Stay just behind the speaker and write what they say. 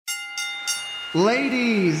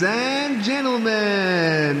Ladies and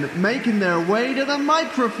gentlemen, making their way to the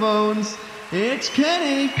microphones, it's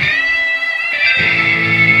Kenny.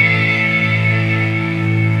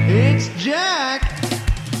 It's Jack.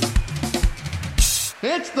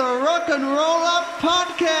 It's the Rock and Roll Up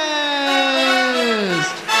Podcast.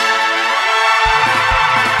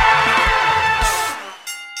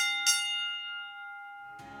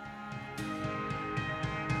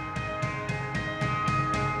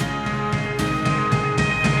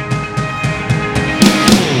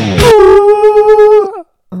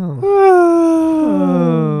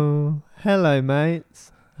 Hello,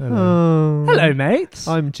 mates. Hello, mates.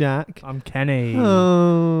 I'm Jack. I'm Kenny.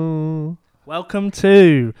 Oh. Welcome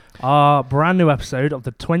to our brand new episode of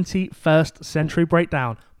the 21st Century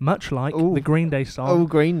Breakdown. Much like Ooh. the Green Day Oh, song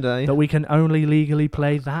Green Day. that we can only legally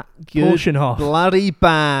play that Good portion of. bloody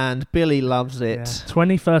band. Billy loves Yeah. it.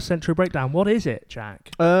 21st Century Breakdown. What is it, Jack?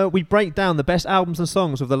 We break down the best albums and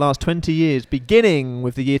songs of the last 20 years, beginning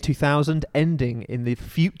with the year 2000, ending in the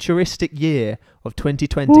futuristic year of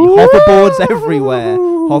 2020. Woo! Hoverboards everywhere.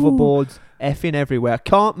 Hoverboards effing everywhere.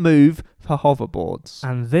 Can't move for hoverboards.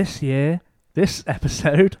 And this year, this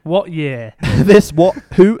episode, what year?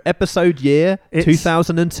 Who episode year? It's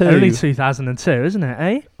 2002. Only 2002, isn't it,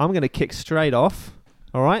 eh? I'm going to kick straight off,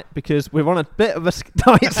 all right? Because we're on a bit of a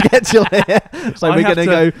tight schedule here. So I we're have going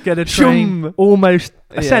to go get a train shum. almost,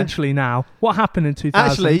 Yeah. essentially now. What happened in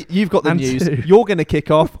 2000? Actually, you've got the and news. two. You're going to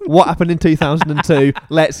kick off what happened in 2002.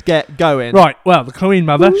 Let's get going. Right, well, the Queen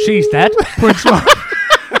Mother, she's dead.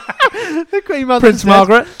 The Queen Mother's Prince dead.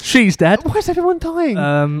 Margaret, she's dead. Why is everyone dying?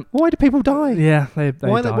 Why do people die? Yeah, they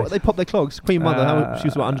Why died. they pop their clogs? Queen Mother, she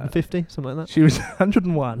was what, 150? Something like that? She was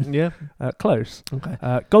 101. Yeah. Close.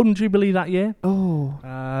 Okay. Golden Jubilee that year. Oh.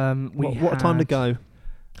 What a time to go.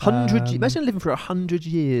 100 years. Imagine living for 100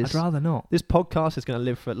 years. I'd rather not. This podcast is going to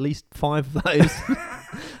live for at least 5 of those.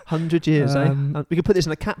 100 years, eh? We could put this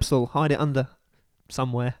in a capsule, hide it under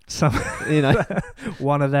somewhere. You know,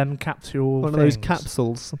 One of them capsule one of those things.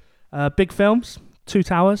 capsules. Big films. Two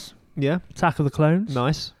Towers. Yeah, Attack of the Clones.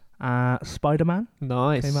 nice, Spider-Man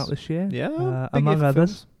nice. came out this year. Yeah, big among year for others.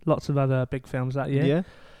 films. Lots of other big films that year.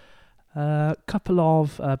 Yeah, Couple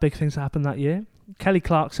of big things that happened that year. Kelly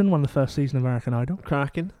Clarkson won the first season of American Idol.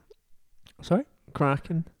 Kraken. Sorry?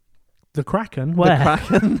 Kraken. The Kraken? Where? The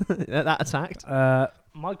Kraken. that attacked.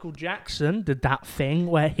 Michael Jackson did that thing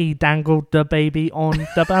where he dangled the baby on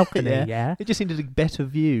the balcony, yeah? It just seemed a better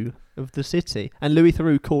view of the city. And Louis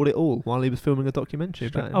Theroux called it all while he was filming a documentary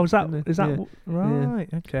about it. Oh, is that Yeah. right?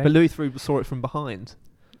 Okay. But Louis Theroux saw it from behind.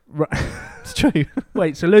 Right. It's true.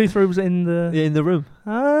 Wait, so Louis Theroux was in the Yeah, in the room.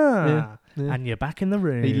 ah, Yeah. and you're back in the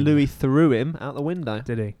room. He Louis threw him out the window.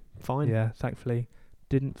 Did he? Fine. Yeah, thankfully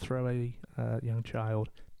didn't throw a young child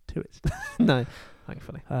to its death. No,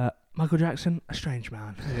 thankfully. Michael Jackson, a strange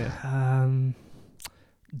man. Yeah.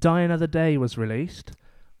 Die Another Day was released.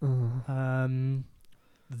 Oh.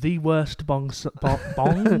 The worst bong the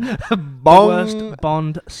Bong. worst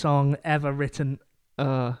Bond song ever written.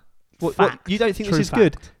 What, Fact. you don't think True this is fact.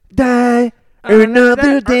 good? Die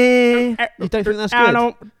another day. You don't think that's I good?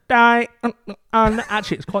 don't die.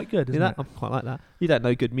 Actually, it's quite good, isn't that? I quite like that. You don't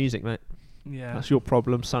know good music, mate. it? Yeah. That's your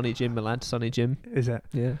problem, Sonny Jim, my lad. Sonny Jim. Is it?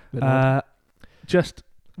 Yeah. Just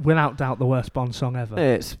without doubt the worst Bond song ever.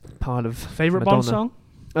 It's part of Favourite Bond song?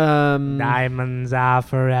 Madonna. Diamonds Are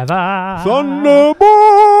Forever.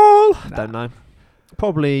 Thunderball. Don't know.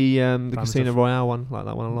 Probably the Diamonds Casino Are Royale one. Like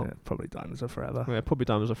that one a lot. Yeah, probably Diamonds Are Forever. Yeah, probably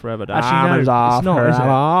Diamonds Are Forever. Actually, no, Diamonds Are it's not, is it?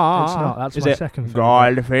 Forever. It's not. That's Is my it second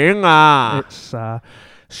favourite. Goldfinger? It's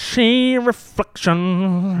Sea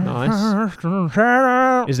Reflection.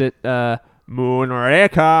 Nice. Is it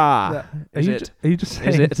Moonraker? Is it? Are you just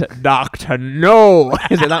saying? Is it Doctor No?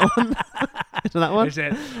 Is it that one? Is it that one? Is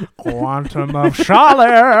it Quantum of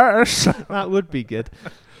Solace? That would be good.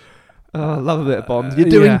 Oh, I love a bit of Bond. You're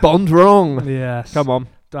doing yeah. Bond wrong. Yes. Come on.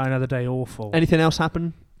 Die Another Day, awful. Anything else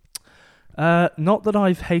happen? Not that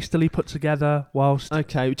I've hastily put together whilst...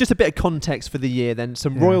 Okay, just a bit of context for the year then.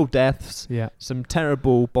 Some Yeah. royal deaths, Yeah. some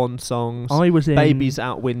terrible Bond songs, I was in... babies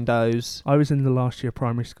out windows. I was in the last year of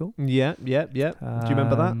primary school. Yeah. Do you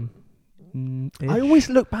remember that? I Ish. always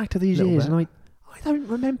look back to these Little years bit. and I don't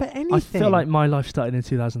remember anything. I feel like my life started in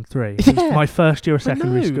 2003. It was Yeah. my first year of I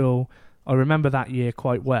secondary know. school. I remember that year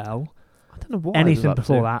quite well. I don't know what I was Anything up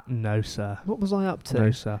before to. that, no, sir. What was I up to?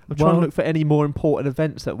 No, sir. I'm trying to look for any more important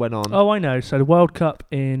events that went on. Oh, I know. So the World Cup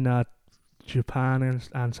in Japan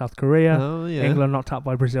and South Korea. Oh, yeah. England knocked out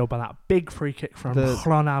by Brazil by that big free kick from The-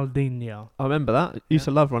 Ronaldinho. I remember that. Used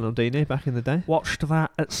to love Ronaldinho back in the day. Watched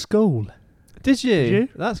that at school. Did you? Did you?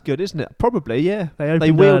 That's good, isn't it? Probably, yeah. They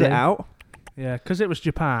They wheeled early. it out. Yeah, because it was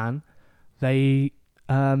Japan. They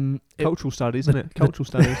cultural studies, isn't it? Cultural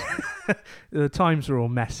studies. The times are all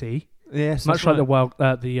messy. Yes, much like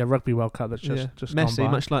the Rugby World Cup that's just messy, gone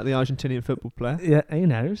by. much like the Argentinian football player. Yeah, he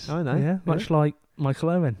knows. I know. Yeah, much like Michael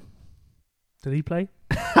Owen. Did he play?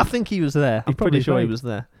 I think he was there. I'm pretty sure he was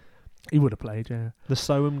there. He would have played, yeah. The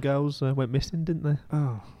Soham girls went missing, didn't they?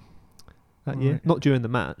 Oh, that year. Not during the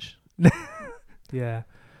match. Yeah.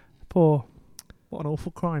 Poor. What an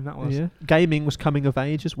awful crime that was. Yeah. Gaming was coming of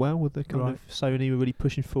age as well, with the kind of Sony were really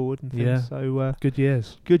pushing forward and things. Yeah. So good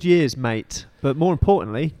years. Good years, mate. But more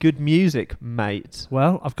importantly, good music, mate.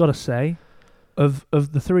 Well, I've got to say, of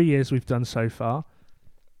the 3 years we've done so far,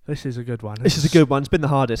 this is a good one. This is a good one. It's been the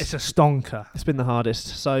hardest. It's a stonker. It's been the hardest.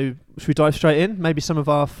 So should we dive straight in? Maybe some of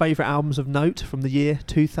our favourite albums of note from the year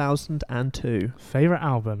 2002. Favourite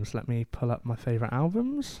albums? Let me pull up my favourite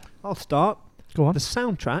albums. I'll start. Go on. The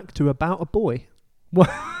soundtrack to About a Boy. What?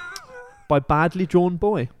 By Badly Drawn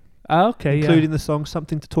Boy. Okay, including the song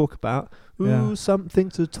Something to Talk About. Ooh, something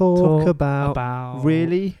to talk about.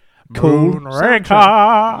 Really cool. Yeah.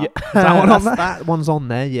 That one on there? That one's on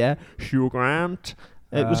there, yeah. Hugh Grant.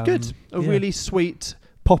 It was good. A really sweet,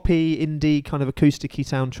 poppy, indie, kind of acousticy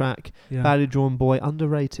soundtrack. Yeah. Badly Drawn Boy,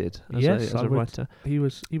 underrated as a writer. He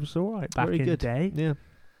was all right back in the day. Yeah.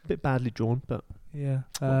 A bit badly drawn, but what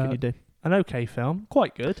can you do? An okay film.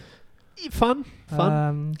 Quite good. Fun.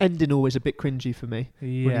 Ending always a bit cringy for me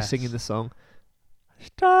when he's singing the song.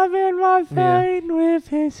 Stabbing my vein with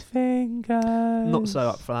his fingers. Not so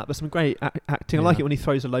up for that, but some great acting. I like it when he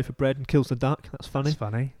throws a loaf of bread and kills the duck. That's funny. It's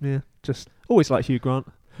funny. Yeah. Just always like Hugh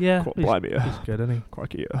Grant. Yeah. He's good, isn't he?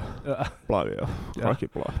 Crikey, yeah. Blimey, yeah. Crikey,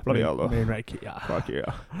 bloody hell. Crikey, yeah.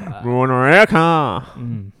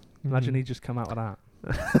 Imagine he just come out with that.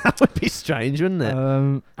 That would be strange, wouldn't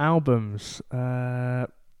it? Albums.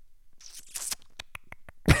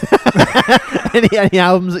 any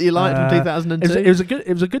albums that you liked from 2002? It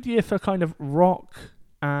was a good year for kind of rock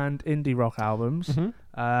and indie rock albums.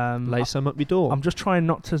 Mm-hmm. Lay some up your door. I'm just trying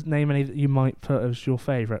not to name any that you might put as your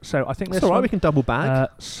favourite. So I think that's all right. We can double bag.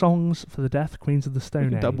 Songs for the Deaf, Queens of the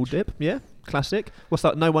Stone Age. Double dip, yeah, classic. What's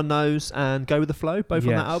that? No One Knows and Go with the Flow, both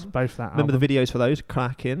on that album. Both that. Remember the videos for those?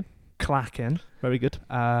 Clacking. Very good.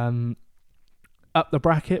 Up the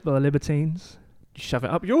Bracket by the Libertines. Shove it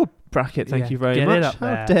up your bracket, thank you very much. It up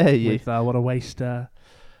How dare you? With What a Waster.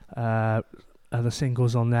 Other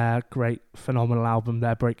singles on there. Great, phenomenal album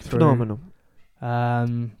there, Breakthrough. Phenomenal.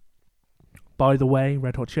 By the Way,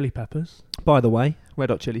 Red Hot Chili Peppers.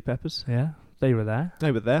 Yeah, they were there.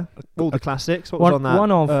 All the classics. What was on that?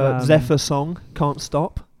 One of Zephyr song, Can't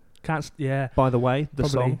Stop. By the Way, the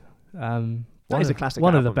probably, song. That is a classic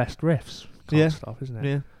One album. of the best riffs. Can't Stop, isn't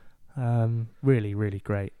it? Yeah. Really, really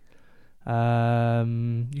great. You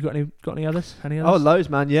got any others? Oh, loads,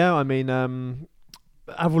 man. Yeah, I mean,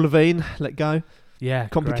 Avril Lavigne, Let Go. Yeah,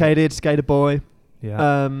 Complicated, great. Skater Boy.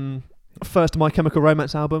 Yeah. First My Chemical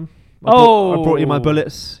Romance album. I brought you my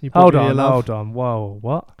bullets. You brought me your love. Hold on. Whoa,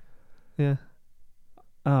 what? Yeah.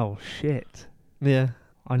 Oh shit. Yeah.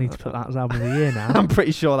 I need to put that as album of the year now. I'm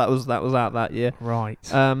pretty sure that was out that year. Right.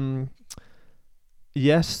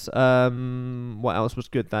 Yes. What else was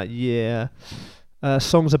good that year?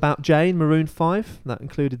 Songs About Jane, Maroon 5. That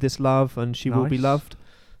included This Love and She Will Be Loved.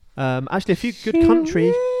 Actually, a few good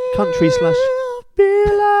country slash.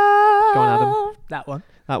 Go on, Adam.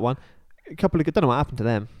 That one. A couple of good. Don't know what happened to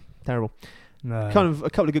them. Terrible. No. Kind of a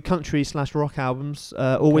couple of good country slash rock albums.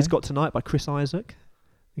 Always Got Tonight by Chris Isaak,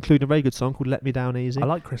 including a very good song called Let Me Down Easy. I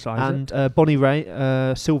like Chris Isaak. And Bonnie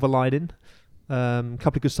Raitt, Silver Lining. A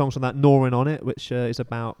couple of good songs on that. Gnawing on It, which is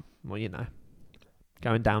about,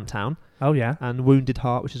 going downtown. Oh yeah. And Wounded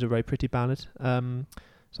Heart, which is a very pretty ballad.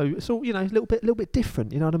 So it's all, a little bit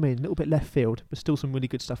different, you know what I mean? A little bit left field, but still some really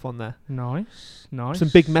good stuff on there. Nice. Some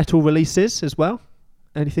big metal releases as well.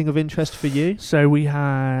 Anything of interest for you? So we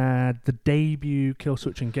had the debut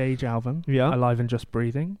Killswitch Engage album, Alive and Just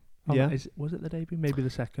Breathing. Was it the debut? Maybe the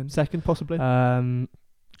second. Second, possibly.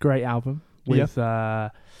 Great album with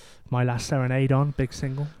My Last Serenade on, big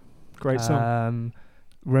single. Great song.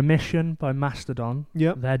 Remission by Mastodon,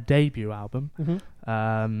 their debut album.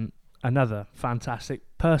 Mm-hmm. Another fantastic.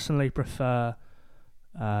 Personally prefer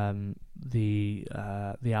the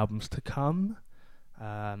albums to come.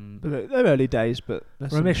 They're early days, but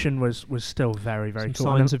Remission was still very, very cool.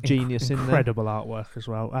 Signs of genius in there. Incredible artwork as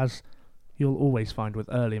well, as you'll always find with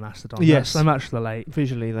early Mastodon. Yes, so much the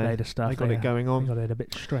later stuff. They got it going on. They got it a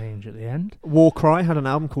bit strange at the end. Warcry had an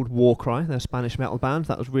album called Warcry. They're a Spanish metal band.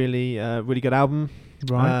 That was really good album.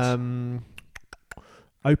 Right.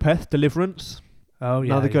 Opeth, Deliverance. Oh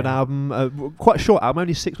yeah, another good album. Quite a short album,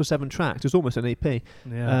 only 6 or 7 tracks. It was almost an EP.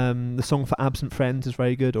 Yeah. The song For Absent Friends is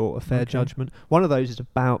very good, or A Fair Judgment. One of those is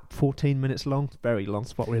about 14 minutes long. It's very long.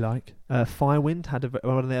 That's what we like. Firewind had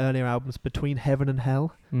one of the earlier albums, Between Heaven and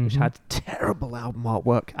Hell, which had terrible album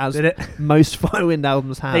artwork, as most Firewind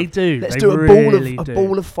albums have. They do. Let's do a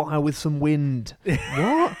ball of fire with some wind. What?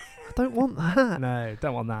 I don't want that. No,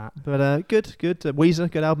 don't want that. But good.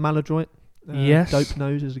 Weezer, good album. Maladroit. Yes. Dope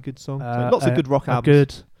Nose is a good song. So lots of good rock albums. A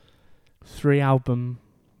good 3-album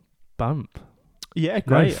bump. Yeah,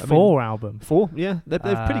 great. No, 4 album. 4, yeah. They're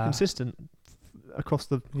pretty consistent across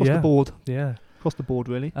the board. Yeah. Across the board,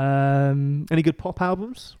 really. Any good pop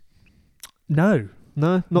albums? No.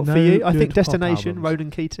 No, not for you. I think Destination, Ronan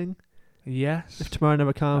Keating. Yes. If Tomorrow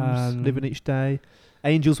Never Comes, Living Each Day.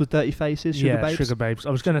 Angels with Dirty Faces, Sugar Babes. Sugar Babes. I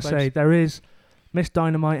was going to say, there is... Miss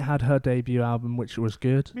Dynamite had her debut album, which was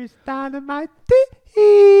good. Miss Dynamite.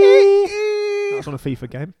 That was on a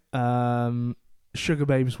FIFA game. Sugar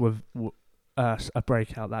Babes were a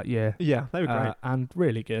breakout that year. Yeah, they were great. And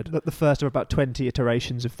really good. The first of about 20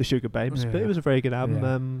 iterations of the Sugar Babes, but it was a very good album.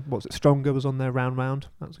 Yeah. What was it? Stronger was on there, Round Round.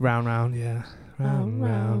 Round Round, yeah. Round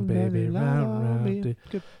Round, baby, round round.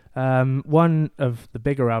 Good. One of the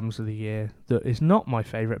bigger albums of the year that is not my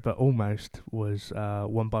favourite, but almost, was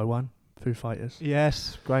One by One. Foo Fighters.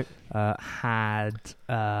 Yes, great. Had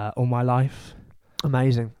All My Life.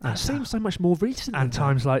 Amazing. That seems so much more recent. And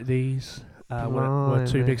Times Like These were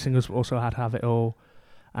 2 big singles. We also had Have It All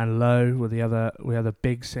and Low were the other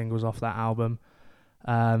big singles off that album.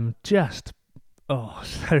 Just so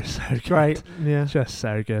good. Great. Yeah. Just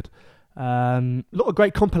so good. A lot of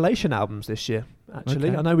great compilation albums this year, actually.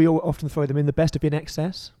 Okay. I know we all often throw them in. The Best of In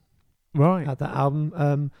Excess. Right. Had that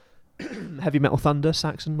album. Heavy Metal Thunder,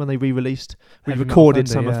 Saxon, when they re-recorded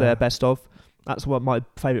some of their best of. That's what my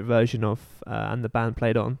favourite version of, and the band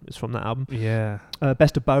played on, is from that album. Yeah.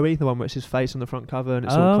 Best of Bowie, the one where it's his face on the front cover and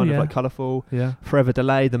it's all kind of like colourful. Yeah. Forever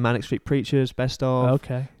Delayed, the Manic Street Preachers, best of.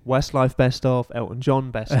 Okay. Westlife, best of. Elton John,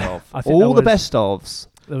 best of. All the best ofs.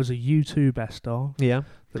 There was a U2 best of. Yeah.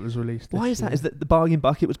 That was released. Why is that? Is that the bargain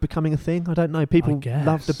bucket was becoming a thing? I don't know. People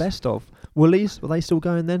love the best of. Woolies, were they still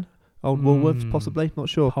going then? Old Woolworths, possibly, not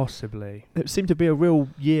sure. Possibly. It seemed to be a real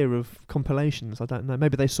year of compilations. I don't know.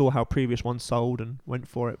 Maybe they saw how previous ones sold and went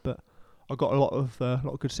for it. But I got a lot of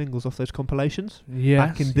good singles off those compilations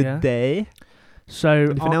back in the day. So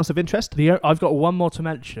anything else of interest? I've got one more to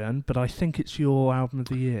mention, but I think it's your album of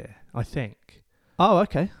the year. I think. Oh,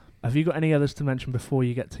 okay. Have you got any others to mention before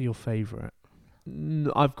you get to your favourite?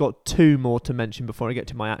 I've got 2 more to mention before I get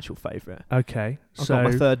to my actual favourite. Okay, I've got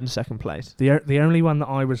my third and second place. The only one that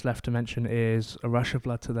I was left to mention is A Rush of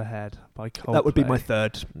Blood to the Head by Coldplay. That would be my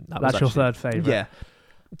third. That's your third favourite? Yeah.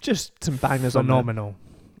 Just some bangers phenomenal.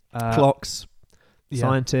 On there. Clocks,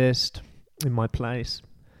 Scientist, In My Place.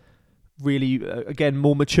 Really, again,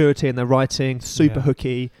 more maturity in their writing, super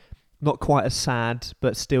hooky, not quite as sad,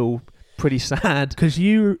 but still... pretty sad. Because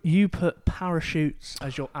you put Parachutes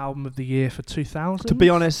as your album of the year for 2000. To be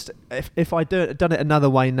honest, if I'd done it another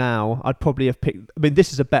way now, I'd probably have picked... I mean,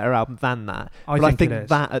 this is a better album than that. I think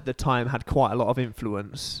that at the time had quite a lot of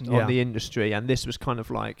influence on the industry, and this was kind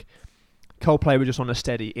of like... Coldplay were just on a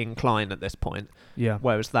steady incline at this point. Yeah.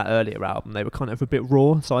 Whereas that earlier album, they were kind of a bit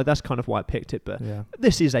raw, so that's kind of why I picked it. But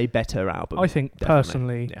this is a better album. I think,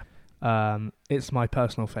 personally, it's my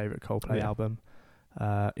personal favourite Coldplay album.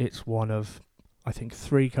 It's one of, I think,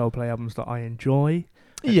 3 Coldplay albums that I enjoy.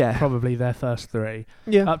 Yeah. Probably their first 3.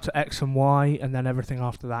 Yeah. Up to X and Y, and then everything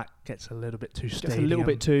after that gets a little bit too stadium. A little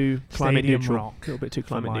bit too climate neutral. Rock, a little bit too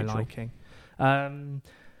climate neutral. My liking.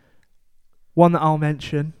 One that I'll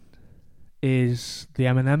mention is The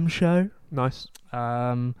Eminem Show. Nice.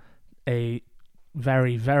 A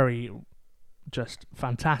very, very just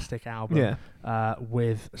fantastic album. Yeah.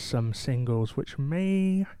 With some singles which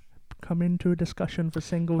may... come into a discussion for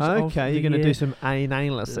singles. Okay, you're going to do some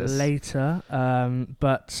analysis later.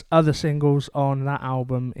 But other singles on that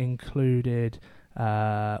album included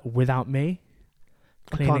Without Me.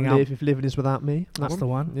 I Can't Live If Living Is Without Me. That's the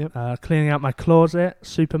one. Yep. Cleaning Out My Closet,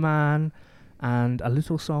 Superman, and a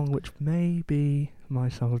little song which may be my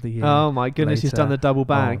song of the year. Oh my goodness, he's done the double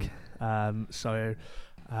bag.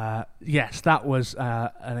 Yes, that was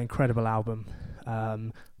an incredible album.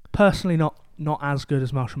 Personally, not as good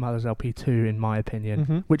as Marshall Mathers LP2 in my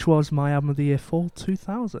opinion, which was my album of the year for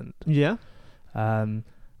 2000. Yeah.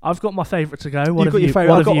 I've got my favourite to go. What have you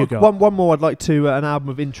got? One more I'd like to, an album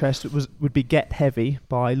of interest would be Get Heavy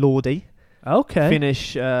by Lordi. Okay.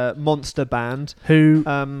 Finnish monster band. Who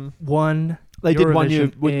won They Eurovision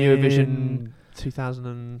did one Eurovision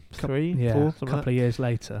 2003, a couple of years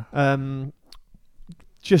later.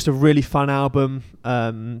 just a really fun album.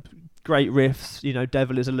 Great riffs.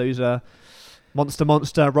 Devil is a Loser,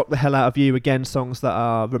 Monster, Rock the Hell Out of You. Again, songs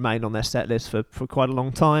that remain on their set list for quite a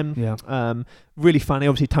long time. Yeah. Really funny.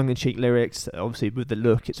 Obviously, tongue-in-cheek lyrics. Obviously, with the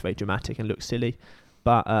look, it's very dramatic and looks silly.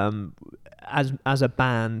 But as a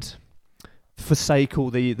band, forsake all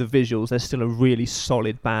the visuals, they're still a really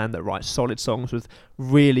solid band that writes solid songs with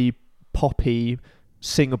really poppy,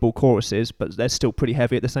 singable choruses, but they're still pretty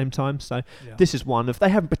heavy at the same time. So this is one of... They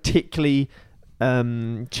haven't particularly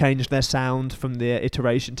changed their sound from the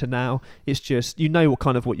iteration to now. It's just,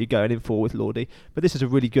 what you're going in for with Lordi. But this is a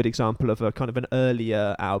really good example of a kind of an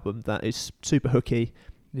earlier album that is super hooky,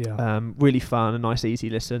 really fun, a nice easy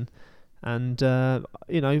listen. And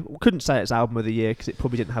couldn't say it's album of the year because it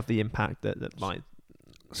probably didn't have the impact that my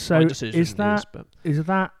decision is that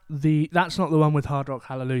that's not the one with Hard Rock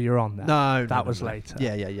Hallelujah on there? No, that was later.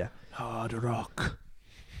 Yeah. Hard Rock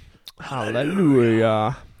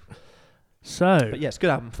Hallelujah. So, but yes, good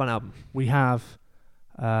album, fun album. We have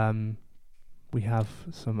some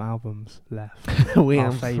albums left. We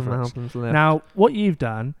have some albums left. Now, what you've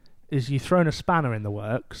done is you've thrown a spanner in the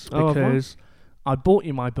works because I bought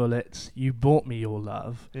you My Bullets, you bought me Your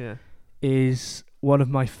Love. Yeah, is one of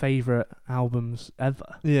my favourite albums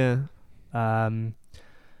ever. Yeah. My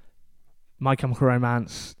Chemical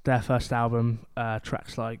Romance, their first album,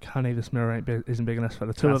 tracks like Honey, This Mirror Isn't Big Enough for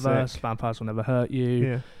the Two of Us, Vampires Will Never Hurt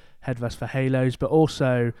You, Headverse for Halos, but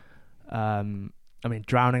also,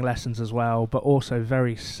 Drowning Lessons as well, but also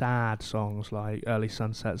very sad songs like Early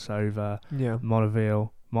Sunset's Over,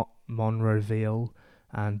 Monroville,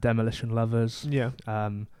 and Demolition Lovers. Yeah.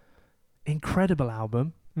 Incredible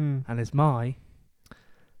album, and it's my...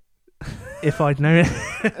 if I'd known it...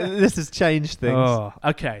 This has changed things. Oh,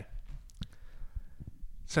 okay.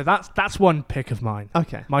 So that's one pick of mine.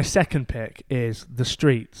 Okay. My second pick is The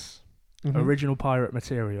Streets. Original Pirate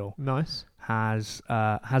material. Nice. Has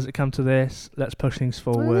it come to this? Let's push things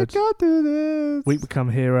forward. We do this. We become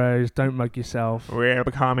heroes. Don't mug yourself. We're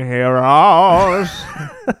becoming heroes.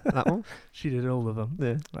 That one? She did all of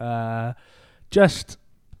them. Yeah. Just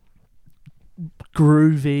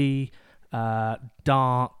groovy,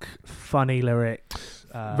 dark, funny lyrics.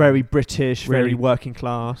 Very British, very working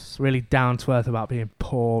class. Really down to earth about being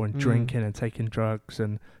poor and drinking and taking drugs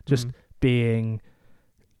and just being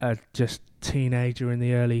just teenager in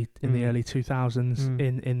the early 2000s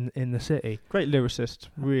in the city. Great lyricist,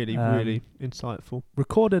 really insightful.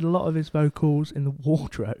 Recorded a lot of his vocals in the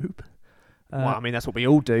wardrobe. That's what we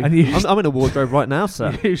all do. And I'm in a wardrobe right now,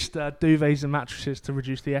 sir. Used duvets and mattresses to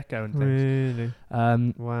reduce the echo and things. Really?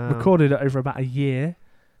 Wow. Recorded it over about a year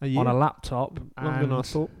on a laptop. Longer than I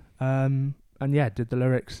thought. And did the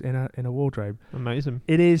lyrics in a wardrobe. Amazing.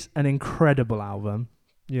 It is an incredible album.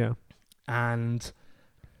 Yeah. And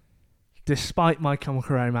despite My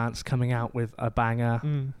Chemical Romance coming out with a banger,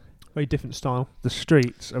 very different style. The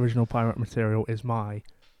Streets, Original Pirate material, is my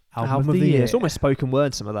album of the year. It's almost spoken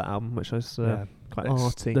word, some of that album, which was quite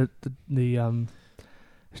arty.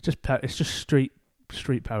 It's just street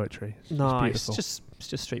poetry. It's nice. Just It's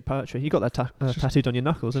just street poetry. You got that tattooed on your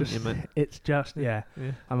knuckles, haven't you, mate? It's just I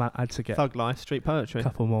had to get Thug Life, street poetry. A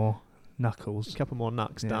couple more knuckles. A couple more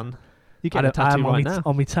knucks done. You get a tattoo right now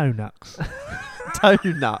on my toe knucks. Toe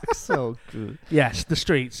knucks. Oh, good. Yes, The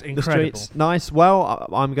Streets, incredible. The Streets, nice. Well,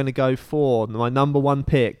 I'm going to go for my number one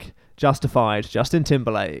pick, Justified, Justin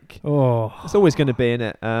Timberlake. Oh, it's always going to be in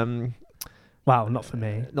it. Well, not for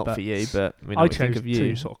me. Not for you, but I chose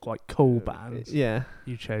two sort of quite cool bands. Yeah.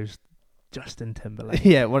 You chose Justin Timberlake.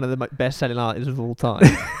 Yeah, one of the best-selling artists of all time.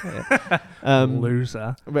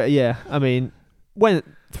 Loser. But yeah, went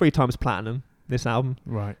 3 times platinum, this album.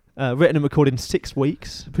 Right. Written and recorded in 6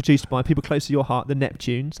 weeks. Produced by people close to your heart, the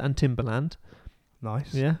Neptunes and Timbaland.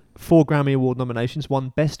 Nice. Yeah. 4 Grammy Award nominations.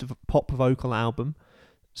 1 Best of Pop Vocal Album.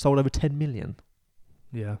 Sold over 10 million.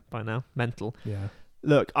 Yeah. By now. Mental. Yeah.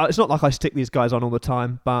 Look, it's not like I stick these guys on all the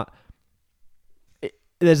time, but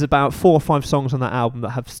there's about 4 or 5 songs on that album that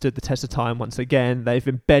have stood the test of time once again. They've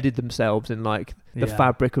embedded themselves in the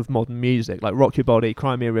fabric of modern music, like Rock Your Body,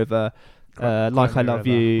 Cry Me a River, Like I Love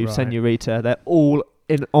You, right. Senorita. They're all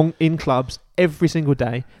in clubs every single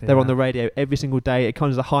day. They're on the radio every single day. It kind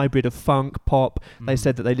of is a hybrid of funk, pop. They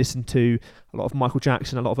said that they listened to a lot of Michael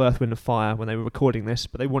Jackson, a lot of Earth, Wind & Fire when they were recording this,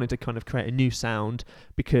 but they wanted to kind of create a new sound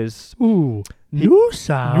because... New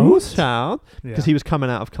sound? Because he was coming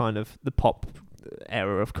out of kind of the pop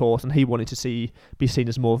era, of course, and he wanted to be seen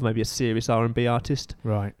as more of maybe a serious R&B artist.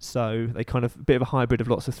 Right. So they kind of... a bit of a hybrid of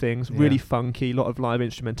lots of things. Really funky, a lot of live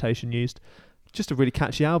instrumentation used. Just a really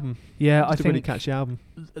catchy album. Yeah, I think a really catchy album.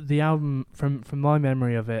 The album, from my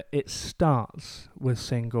memory of it, it starts with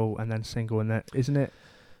single and then, isn't it?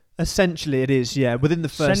 Essentially, it is. Yeah, within the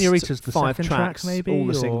first Senorita's the 5 second tracks, track, maybe, all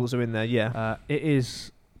the or- singles are in there. Yeah, It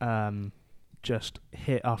is just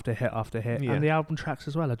hit after hit after hit, Yeah. and the album tracks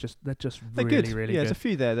as well are they're just they're really good. really yeah, good. there's a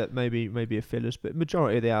few there that maybe are fillers, but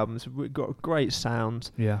majority of the albums have got a great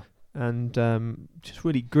sound Yeah. and just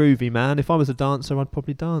really groovy, man. If I was a dancer, I'd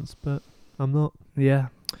probably dance, but I'm not. Yeah.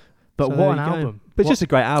 But So what there an you go. album. But it's What- just a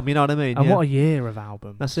great album, you know what I mean? and yeah. what a year of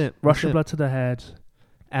albums. That's it. Rush That's Your it. Blood to the Head,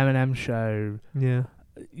 Eminem Show, Yeah.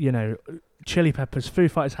 you know, Chili Peppers, Foo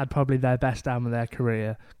Fighters had probably their best album of their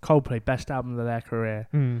career. Coldplay, best album of their career.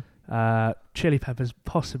 Chili Peppers,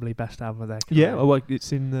 possibly best album of their career. Yeah, well,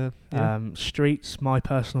 it's in the. Yeah. Streets, my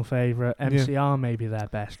personal favourite. MCR, maybe their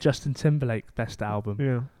best. Justin Timberlake, best album.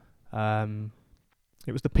 yeah.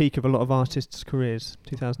 It was the peak of a lot of artists' careers,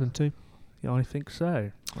 2002. Yeah, I think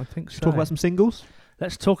so. So. Talk about some singles.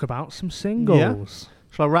 Let's talk about some singles.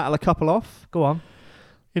 Shall I rattle a couple off? Go on.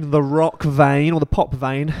 In the rock vein or the pop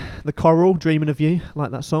vein, The Coral, Dreaming of You,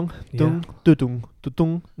 like that song. Dung, du-dung,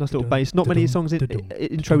 du-dung. Nice little bass. Not many songs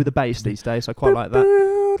intro with a bass these days, so I quite like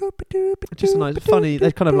that. Just a nice, funny,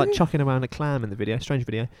 they're kind of like chucking around a clam in the video, strange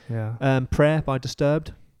video. Yeah. Prayer by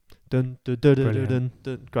Disturbed. Dun, dun, dun, dun, dun, Brilliant. dun,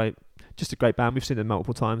 dun. Great. Just a great band. We've seen them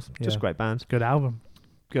multiple times. Just Yeah. great bands. Good album.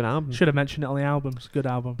 Good album. Should have mentioned it on the album. It's a good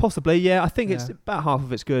album. Possibly, yeah. I think it's Yeah. about half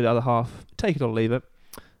of it's good, other half. Take it or leave it.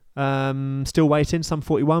 Still Waiting, Sum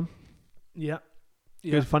 41. Yeah.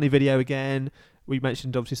 Good funny video again. We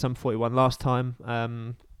mentioned obviously Sum 41 last time.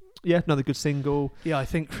 Yeah, another good single. Yeah, I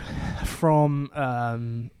think from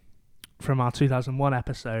our 2001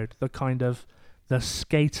 episode, the kind of the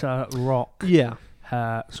skater rock Yeah.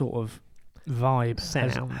 sort of vibe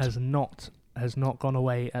Sound. has not gone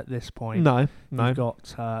away at this point. No. You've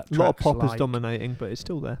got A lot of tracks pop is like dominating, but it's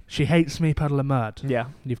still there. She Hates Me, Puddle of Mud. Yeah.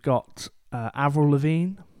 You've got Avril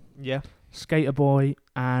Lavigne, Yeah. Skater Boy,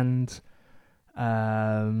 and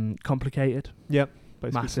Complicated. Yep.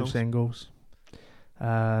 Both good Massive songs. singles.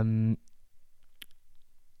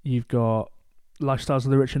 You've got Lifestyles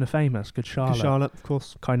of the Rich and the Famous, Good Charlotte. Good Charlotte, of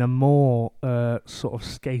course. Kind of more sort of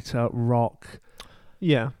skater rock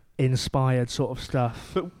Yeah. inspired sort of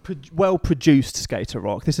stuff. But well-produced skater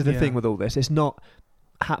rock. This is the Yeah. thing with all this. It's not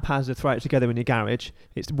haphazard, throw it together in your garage.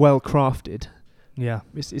 It's well-crafted. Yeah.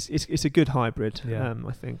 It's a good hybrid. Yeah.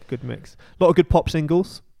 I think good mix. A lot of good pop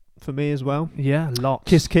singles for me as well. Yeah, lots.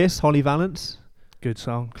 Kiss Kiss, Holly Valance, Good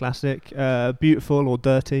song. classic. Beautiful or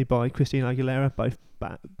Dirty by Christina Aguilera, both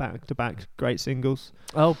back to back great singles.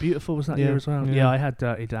 Oh, Beautiful was that Yeah, year as well. yeah. Yeah, I had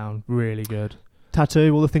Dirty Down. Really good.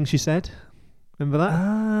 Tattoo, All the Things She Said. Remember that?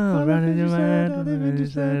 Ah, running through my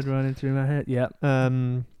head, running through my head. Yeah.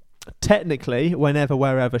 Technically, Whenever,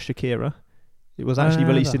 Wherever, Shakira. It was actually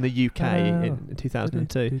released in the UK in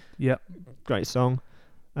 2002. Yep. Great song.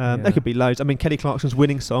 Yeah. There could be loads. I mean, Kelly Clarkson's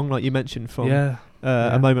winning song, like you mentioned, from Yeah.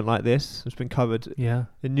 A Moment Like This, has been covered Yeah.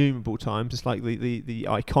 innumerable times. It's like the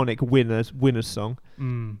iconic winners song.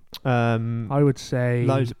 I would say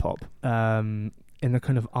Loads of pop. in the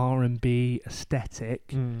kind of R&B aesthetic,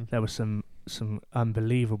 Mm. there were some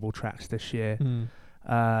unbelievable tracks this year.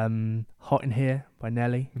 Mm. Hot in Here by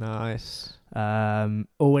Nelly. Nice.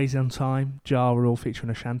 Always on Time, Ja Rule featuring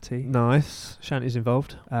Ashanti. Nice. Shanty's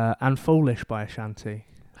involved. And Foolish by Ashanti,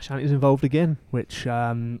 Shanty's involved again. which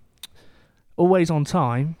Always on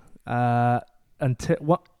Time until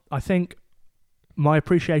what I think my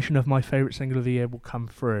appreciation of my favourite single of the year will come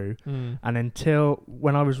through. Mm. And until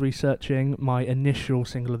when I was researching, my initial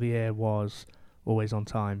single of the year was Always on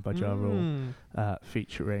Time by Ja Rule,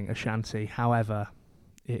 featuring Ashanti. However,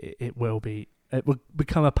 it will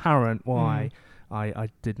become apparent why I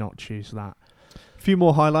did not choose that. A few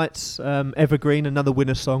more highlights. Evergreen, another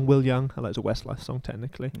winner song. Will Young. I like it's a Westlife song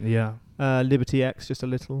technically. Yeah. Liberty X, just a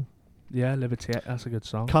little. Yeah, Liberty, that's a good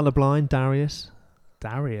song. Colorblind, Darius.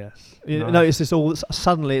 Darius. No, Nice. it's just all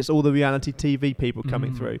suddenly it's all the reality TV people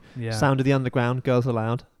coming through. Yeah. Sound of the Underground, Girls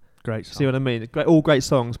Aloud. Great song. See what I mean? All great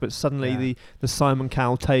songs, but suddenly Yeah. the Simon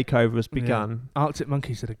Cowell takeover has begun. Arctic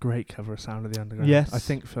Monkeys did a great cover of Sound of the Underground. Yes. I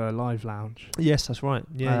think for Live Lounge. Yes, that's right.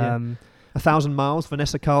 Yeah. 1,000 Miles,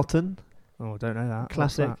 Vanessa Carlton. Oh, I don't know that. What's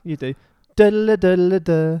Classic. that? You do.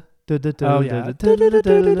 Da-da-da-da-da, da-da-da, Oh, yeah.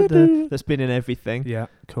 da-da-da-da-da-da. That's been in everything. Yeah,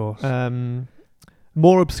 of course.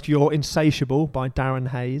 More obscure, Insatiable by Darren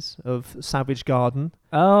Hayes of Savage Garden.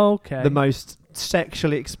 Okay. The most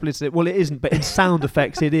sexually explicit. Well, it isn't, but in sound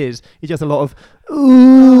effects, it is. It's just a lot of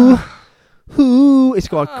ooh, ooh. It's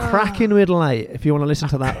got a cracking middle eight. If you want to listen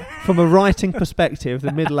to that from a writing perspective,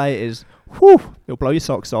 the middle eight is whew. It'll blow your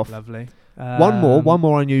socks off. Lovely. One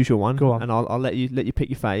more unusual one. Go on. And I'll let you pick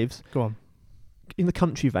your faves. Go on. In the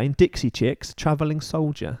country vein, Dixie Chicks, Travelling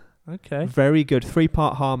Soldier. Okay. Very good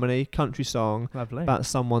 3-part harmony, country song Lovely. about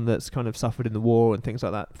someone that's kind of suffered in the war and things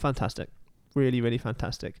like that. Fantastic. Really, really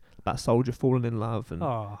fantastic. About a soldier falling in love, and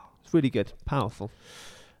it's really good. Powerful.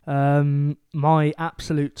 My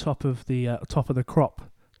absolute top of the crop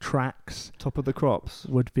tracks Top of the crops.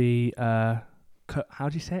 would be how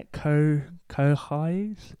do you say it? Coheed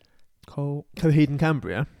Coheed and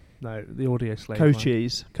Cambria. No, the Audio Slave.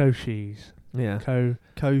 Co-cheese. Co-cheese. Yeah.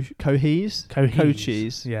 Cohees.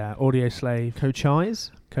 Co-cheese. Yeah. Audio Slave.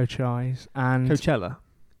 Co-chise. Co-chise. And Coachella.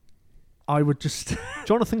 I would just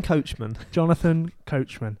Jonathan Coachman. Jonathan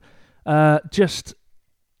Coachman. Just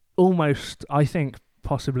almost, I think,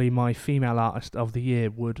 possibly my female artist of the year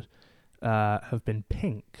would have been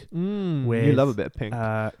Pink. You love a bit of Pink.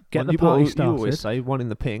 Get the party started. You always say one in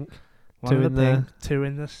the pink, one in the pink, two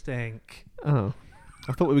in the stink. Oh,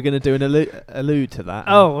 I thought we were going to do an allude to that.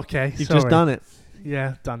 Oh, okay. You've just done it.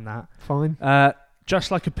 Yeah, done that. Fine. Just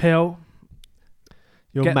Like a Pill.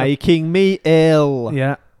 You're making me ill.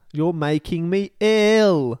 Yeah. You're making me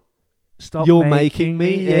ill. Stop. You're making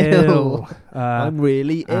me ill. I'm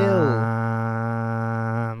really ill.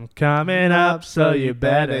 I'm coming up, so you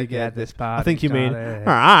better get this party. I think you mean started.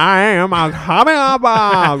 I am coming up.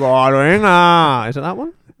 Is it that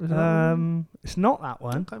one? It's not that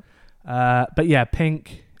one. Okay. But yeah,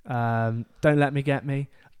 Pink. Don't let me get me.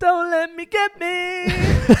 Don't let me get me.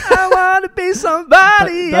 I want to be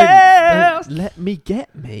somebody else. Don't let me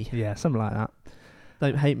get me. Yeah, something like that.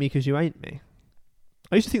 Don't hate me because you ain't me.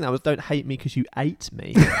 I used to think that was don't hate me because you ate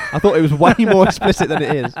me. I thought it was way more explicit than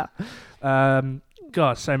it is.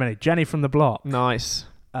 God, so many. Jenny from the Block. Nice.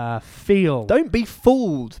 Feel. Don't be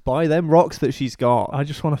fooled by them rocks that she's got. I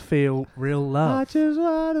just want to feel real love. I just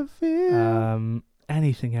want to feel.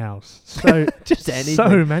 Anything else? So just anything.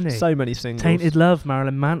 So many. So many singles. Tainted Love,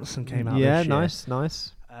 Marilyn Manson came out. Yeah, this year.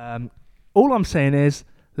 nice. All I'm saying is,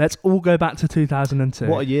 let's all go back to 2002.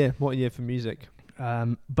 What a year! What a year for music.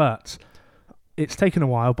 But it's taken a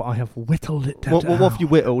while, but I have whittled it down. What have you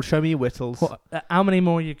whittled? Show me your whittles. How many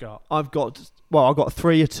more you got? I've got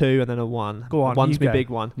 3, a 2, and then a 1. Go on, One's you my go. big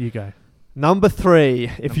one. You go. Number 3.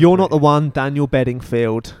 If you're not the one, Daniel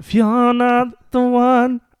Bedingfield. If you're not the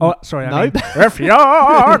one. Oh, sorry. Nope. If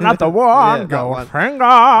you're not the one, Yeah, go one. finger.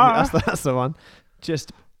 That's the one.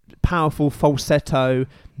 Just powerful falsetto,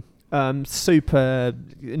 super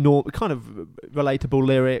kind of relatable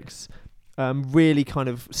lyrics, really kind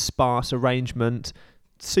of sparse arrangement,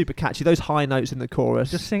 super catchy. Those high notes in the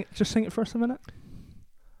chorus. Just sing it for us a minute.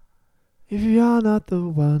 If you're not the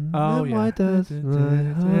one, oh then yeah. why does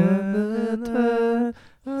my heart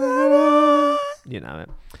you know it.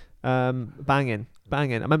 Banging. I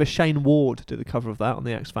remember Shane Ward did the cover of that on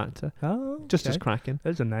the X Factor. Oh, just as cracking.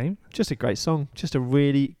 There's a name. Just a great song. Just a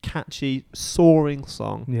really catchy, soaring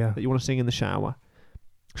song that you want to sing in the shower.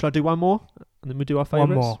 Shall I do one more? And then we do our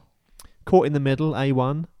favourites? One more. Caught in the Middle,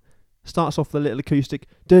 A1. Starts off with a little acoustic.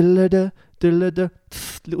 Da-la-da, da-la-da,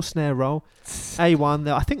 little snare roll. A1.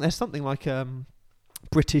 I think there's something like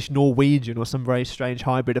British Norwegian or some very strange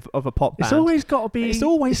hybrid of a pop band. It's always got to be. It's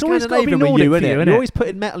always Scandinavian Scandinavian with you, isn't it? You're always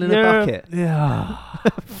putting metal in a bucket. Yeah.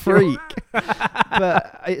 Freak.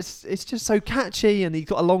 But it's just so catchy, and he's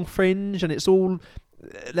got a long fringe, and it's all.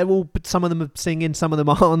 Some of them are singing, some of them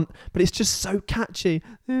aren't, but it's just so catchy.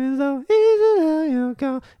 It's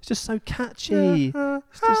just so catchy.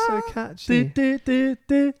 It's just so catchy.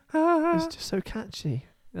 It's just so catchy.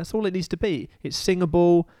 That's all it needs to be. It's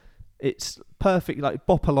singable. It's perfect, like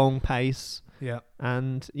bop along pace. Yeah.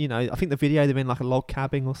 And I think the video they're in like a log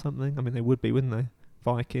cabin or something. I mean, they would be, wouldn't they?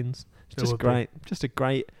 Vikings. It's just great. Just a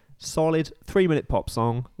great, solid 3-minute pop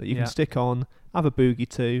song that you can stick on, have a boogie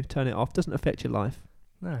to, turn it off. Doesn't affect your life.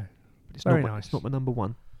 No. It's Very nice. nice. It's not my number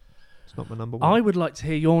one. It's not my number one. I would like to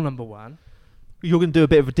hear your number one. You're going to do a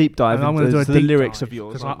bit of a deep dive into the lyrics of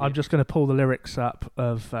yours. Because I'm just going to pull the lyrics up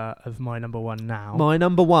of my number one now. My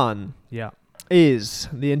number one yeah. is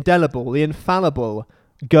the indelible, the infallible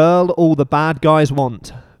Girl All the Bad Guys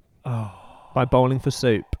Want by Bowling for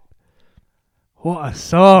Soup. What a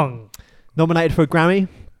song. Nominated for a Grammy.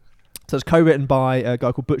 So it's co-written by a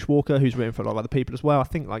guy called Butch Walker, who's written for a lot of other people as well. I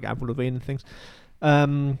think like Avril Lavigne and things.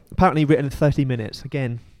 Apparently written in 30 minutes.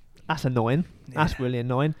 Again, that's annoying. Yeah. That's really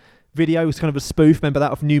annoying. Video was kind of a spoof. Remember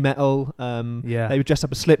that of nu metal? They were dressed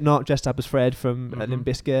up as Slipknot, dressed up as Fred from Limp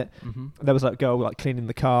Bizkit. Mm-hmm. There was that girl like cleaning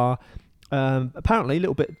the car. Apparently, a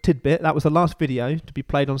little bit tidbit. That was the last video to be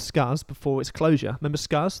played on Scuzz before its closure. Remember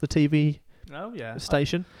Scuzz, the TV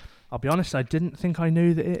station? I'll be honest. I didn't think I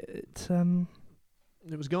knew that it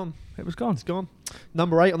was gone. It was gone. It's gone.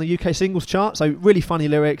 Number 8 on the UK singles chart. So really funny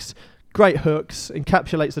lyrics, great hooks,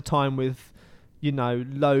 encapsulates the time with,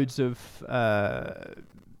 loads of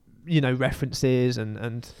references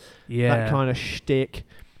and Yeah. that kind of shtick.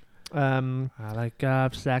 I like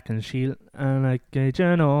Gobsack and Shield. I like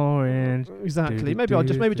Agent Orange. Exactly. Maybe I'll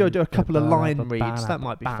do a couple of line reads. That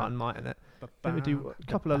might be fun, mightn't it? Let me do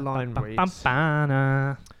a couple of line reads.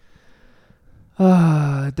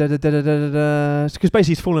 Because basically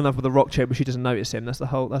he's fallen in love with a rock chick, but she doesn't notice him. That's the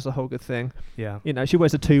whole good thing. Yeah. She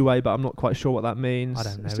wears a two-way, but I'm not quite sure what that means. I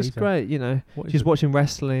don't know. It's just either. great. She's watching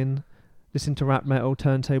wrestling, listening to rap metal,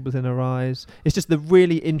 turntables in her eyes. It's just the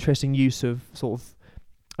really interesting use of sort of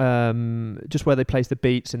just where they place the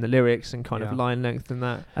beats in the lyrics and kind of line length and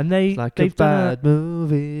that. And they've done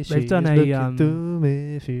movie. They've done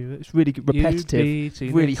It's really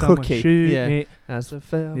repetitive, really hooky. As a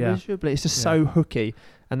film, it's just so hooky.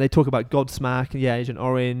 And they talk about Godsmack, Agent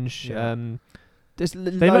Orange. There's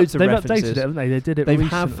loads of references. They've updated it, haven't they? They did it. They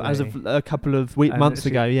recently. have as of a couple of months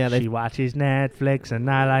ago. Yeah, she watches Netflix and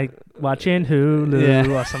I like watching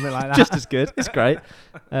Hulu or something like that. Just as good. It's great.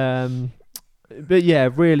 But yeah,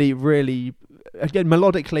 really, really, again,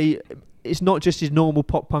 melodically, it's not just his normal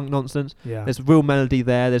pop punk nonsense. Yeah. There's real melody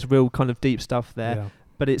there. There's real kind of deep stuff there. Yeah.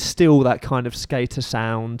 But it's still that kind of skater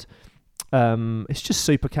sound. It's just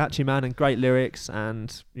super catchy, man, and great lyrics.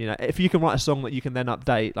 And if you can write a song that you can then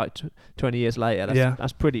update like 20 years later,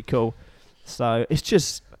 that's pretty cool. So it's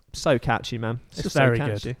just so catchy, man. It's very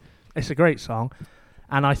good. It's a great song,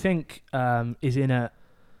 and I think is in a.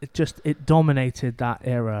 It dominated that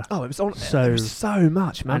era. Oh, it was on so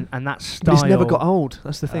much, man. And that style. But it's never got old.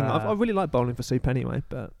 That's the thing. I really like Bowling for Soup anyway,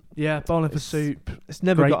 but yeah, Bowling for Soup. It's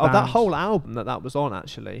never got old. That whole album that was on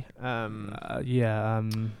actually. The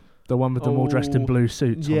one with them all dressed in blue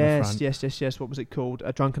suits. On the front. Yes. What was it called?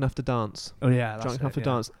 Drunk Enough to Dance. Oh yeah, Drunk Enough to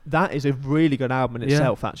Dance. That is a really good album in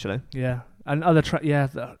itself, actually. Yeah, and other track. Yeah,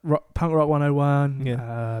 Punk Rock 101.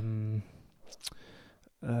 Yeah.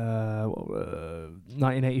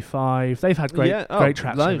 1985. They've had great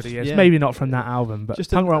tracks over the years. Yeah. Maybe not from that album, but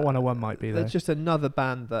Punk Rock 101 might be there. They're just another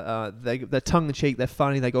band that they're tongue in cheek. They're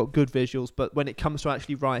funny. They got good visuals, but when it comes to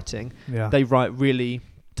actually writing, they write really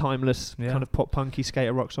timeless kind of pop punky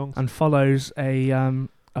skater rock songs. And follows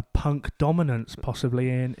a punk dominance possibly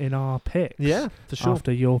in our picks. Yeah, for sure.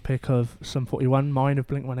 After your pick of Sum 41, mine of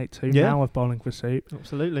Blink-182, now of Bowling for Soup.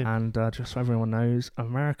 Absolutely. And just so everyone knows,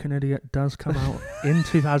 American Idiot does come out in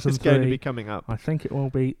 2003. It's going to be coming up. I think it will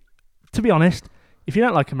be. To be honest, if you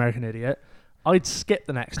don't like American Idiot, I'd skip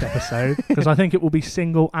the next episode because I think it will be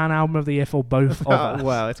single and album of the year for both of us.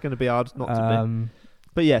 Well, it's going to be hard not to be.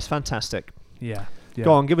 But yes, fantastic. Yeah.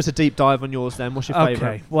 Go on, give us a deep dive on yours then. What's your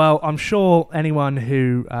favourite? Okay, well, I'm sure anyone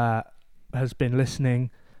who has been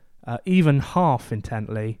listening even half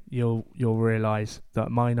intently, you'll realise that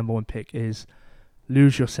my number one pick is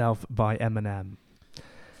Lose Yourself by Eminem.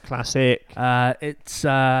 Classic. I'm going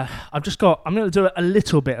to do a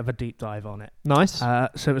little bit of a deep dive on it. Nice. So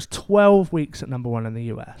it was 12 weeks at number one in the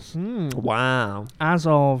US. Wow.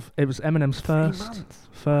 It was Eminem's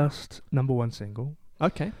first number one single.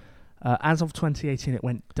 Okay. As of 2018, it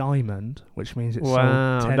went diamond, which means it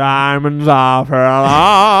sold diamonds are for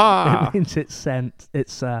a It means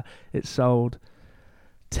it sold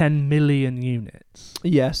 10 million units.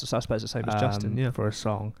 Yes, so I suppose the same as Justin, for a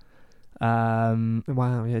song.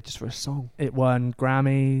 Just for a song. It won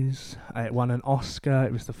Grammys. It won an Oscar.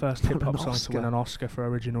 It was the first hip hop song to win an Oscar for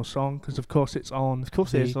original song because, of course, it's on. Of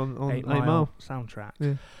course, it is on 8 Mile soundtrack.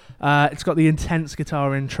 Yeah. It's got the intense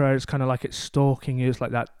guitar intro. It's kind of like it's stalking you. It's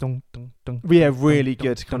like that. Dun, dun, dun, yeah, really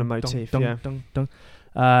good kind of motif. Dun, yeah. Dun, dun,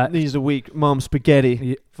 These are weak. Mom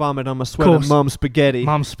spaghetti. Vomit on my sweater. Mom spaghetti.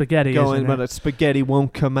 Mom spaghetti. Going, but the spaghetti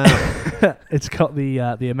won't come out. It's got the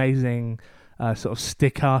amazing sort of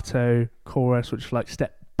staccato chorus, which like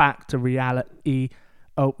step back to reality.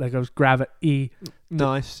 Oh, there goes gravity.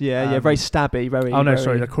 Nice. Yeah. Very stabby. Very. Oh no,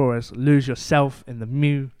 sorry. The chorus. Lose yourself in the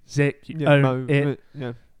music. You own it.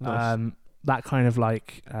 Yeah. Nice. That kind of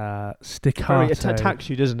like staccato. It attacks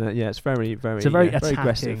you, doesn't it? Yeah, it's very, very. It's a very very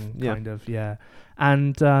aggressive kind of. Yeah.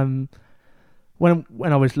 And when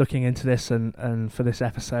I was looking into this and for this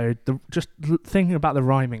episode, just thinking about the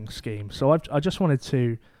rhyming scheme. So I just wanted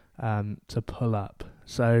to pull up.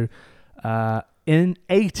 So in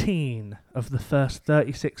 18 of the first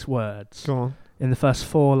 36 words, go on, in the first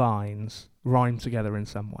 4 lines, rhyme together in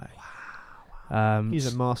some way. Wow.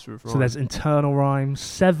 He's a master of rhyme. So there's internal rhymes.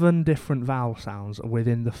 7 different vowel sounds are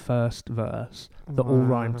within the first verse that all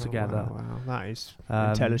rhyme together. Wow. That is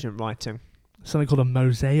intelligent writing. Something called a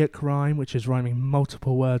mosaic rhyme, which is rhyming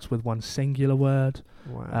multiple words with one singular word.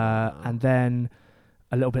 Wow. And then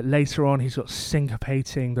a little bit later on, he's got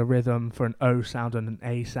syncopating the rhythm for an O sound and an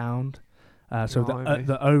A sound. So Blimey.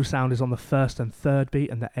 the O sound is on the first and third beat,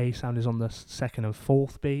 and the A sound is on the second and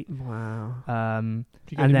fourth beat. Wow. Um,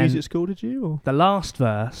 Did you go and to then- music school, did you? Or? The last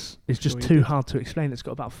verse is just Sure you too did. hard to explain. It's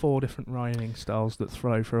got about 4 different rhyming styles that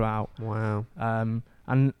throw throughout. Wow.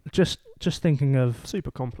 And just thinking of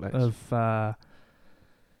Super complex.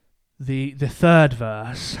 the third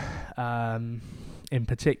verse in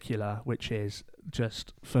particular, which is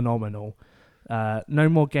just phenomenal. No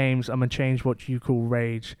more games. I'm gonna change what you call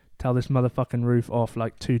rage. Tell this motherfucking roof off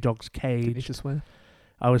like 2 dogs Did you caged. just swear?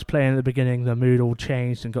 I was playing at the beginning. The mood all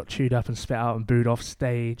changed and got chewed up and spit out and booed off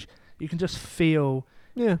stage. You can just feel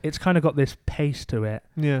Yeah. it's kind of got this pace to it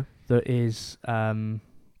Yeah. that is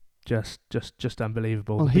just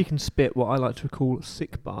unbelievable. Well, he can spit what I like to call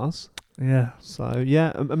sick bars. Yeah. So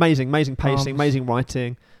yeah, amazing pacing, Palms. amazing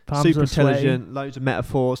writing, Palms super are sweaty. intelligent, loads of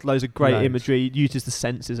metaphors, loads of great Loads. imagery. Uses the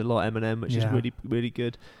senses a lot, Eminem, which is Yeah. really, really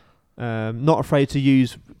good. Not afraid to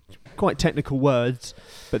use quite technical words,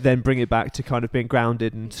 but then bring it back to kind of being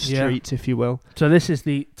grounded and Yeah. street, if you will. So this is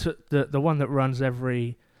the one that runs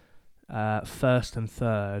every first and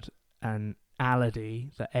third, and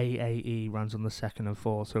Alady, the AAE, runs on the second and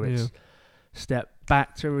fourth. So it's Yeah. step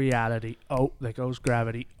back to reality. Oh, there goes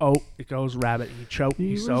gravity. Oh, it goes rabbit. He choked. He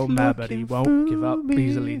He's so was mad, but he looking won't give up for me.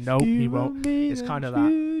 easily. No, If he you won't. want me, It's then kind of that.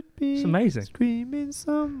 shoot me. It's amazing. Screaming,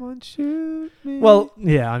 someone shoot me. Well,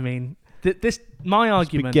 yeah, I mean, my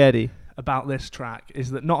argument spaghetti. about this track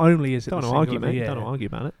is that not only is it Don't the want to single argue, of the mate. year, Don't want to argue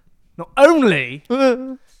about not only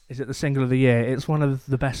it. is it the single of the year, it's one of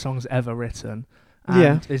the best songs ever written, and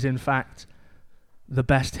Yeah. is in fact the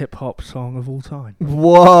best hip hop song of all time.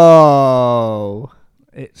 Whoa.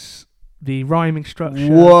 It's the rhyming structure,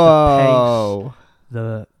 Whoa.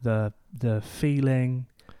 the pace, the feeling.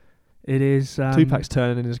 It is Tupac's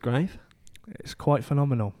turning in his grave. It's quite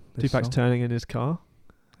phenomenal. This Tupac's song. turning in his car.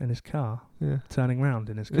 In his car, Yeah. turning round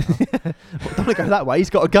in his car. Well, don't want to go that way. He's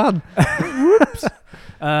got a gun.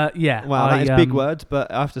 Yeah. Wow, that is big words,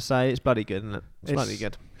 but I have to say it's bloody good, isn't it? It's bloody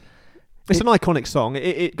good. It's an iconic song.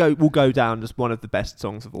 It will go down as one of the best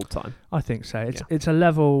songs of all time, I think so. Yeah. It's a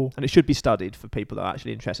level. and it should be studied for people that are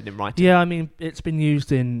actually interested in writing. Yeah, I mean, it's been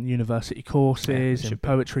used in university courses, Yeah, it in should be.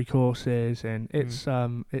 poetry courses, and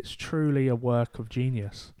it's truly a work of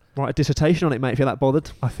genius. Write a dissertation on it, mate. If you're that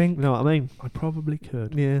bothered, I think you know what I mean? I probably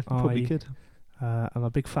could. Yeah, you probably I- could. I'm a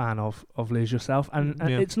big fan of Lose Yourself, and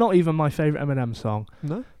Yeah. it's not even my favourite Eminem song,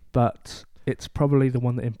 No, but it's probably the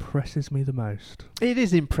one that impresses me the most. it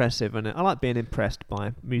is impressive, isn't it? I like being impressed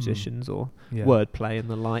by musicians or Yeah. wordplay and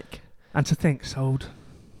the like. And to think, sold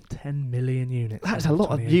 10 million units. That's in a lot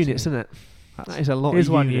of 2018. units, isn't it? That is a lot. Here's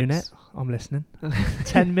of one units. unit. I'm listening.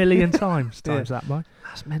 10 million times Yeah. that by.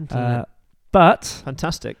 That's mental. Isn't it? But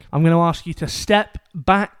Fantastic. I'm going to ask you to step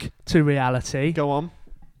back to reality Go on.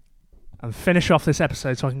 and finish off this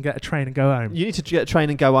episode so I can get a train and go home. You need to get a train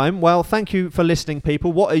and go home. Well, thank you for listening,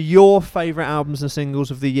 people. What are your favourite albums and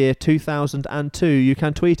singles of the year 2002? You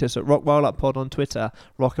can tweet us at Rock Roll Up Pod on Twitter,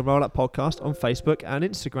 Rock and Roll Up Podcast on Facebook and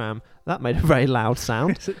Instagram. That made a very loud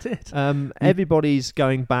sound. Yes, it did. Everybody's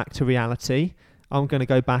going back to reality. I'm going to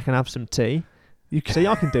go back and have some tea. You can, See,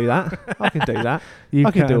 I can do that. I can do that. you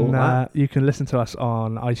I can do all that. You can listen to us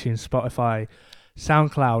on iTunes, Spotify,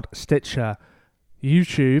 SoundCloud, Stitcher,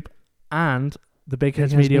 YouTube, and the Big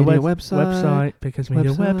Heads Media website. Big Heads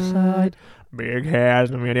Media website. Big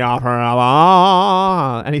Heads Media.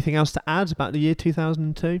 Anything else to add about the year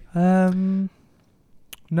 2002?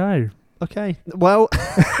 No. Okay. Well,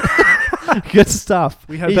 good stuff.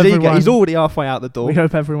 We hope He's eager. everyone- He's already halfway out the door. We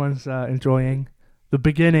hope everyone's enjoying the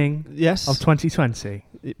beginning Yes. of 2020.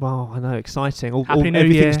 Well, I know. Exciting. Happy New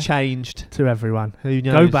everything's Year. changed. To everyone. Who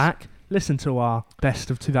knows? Go back, listen to our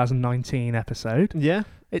best of 2019 episode. Yeah.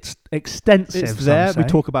 It's extensive. It's some there. We say.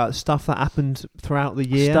 talk about stuff that happened throughout the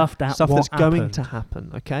year. Stuff that's what going happened. to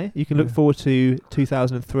happen. Okay. You can look Yeah. forward to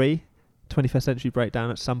 2003, 21st Century Breakdown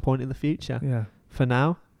at some point in the future. Yeah. For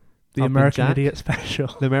now, The I've been American Jack. Idiot Special.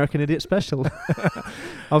 The American Idiot Special.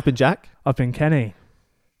 I've been Jack. I've been Kenny.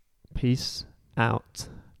 Peace out.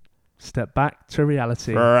 Step back to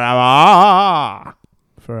reality Forever.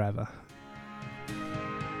 forever.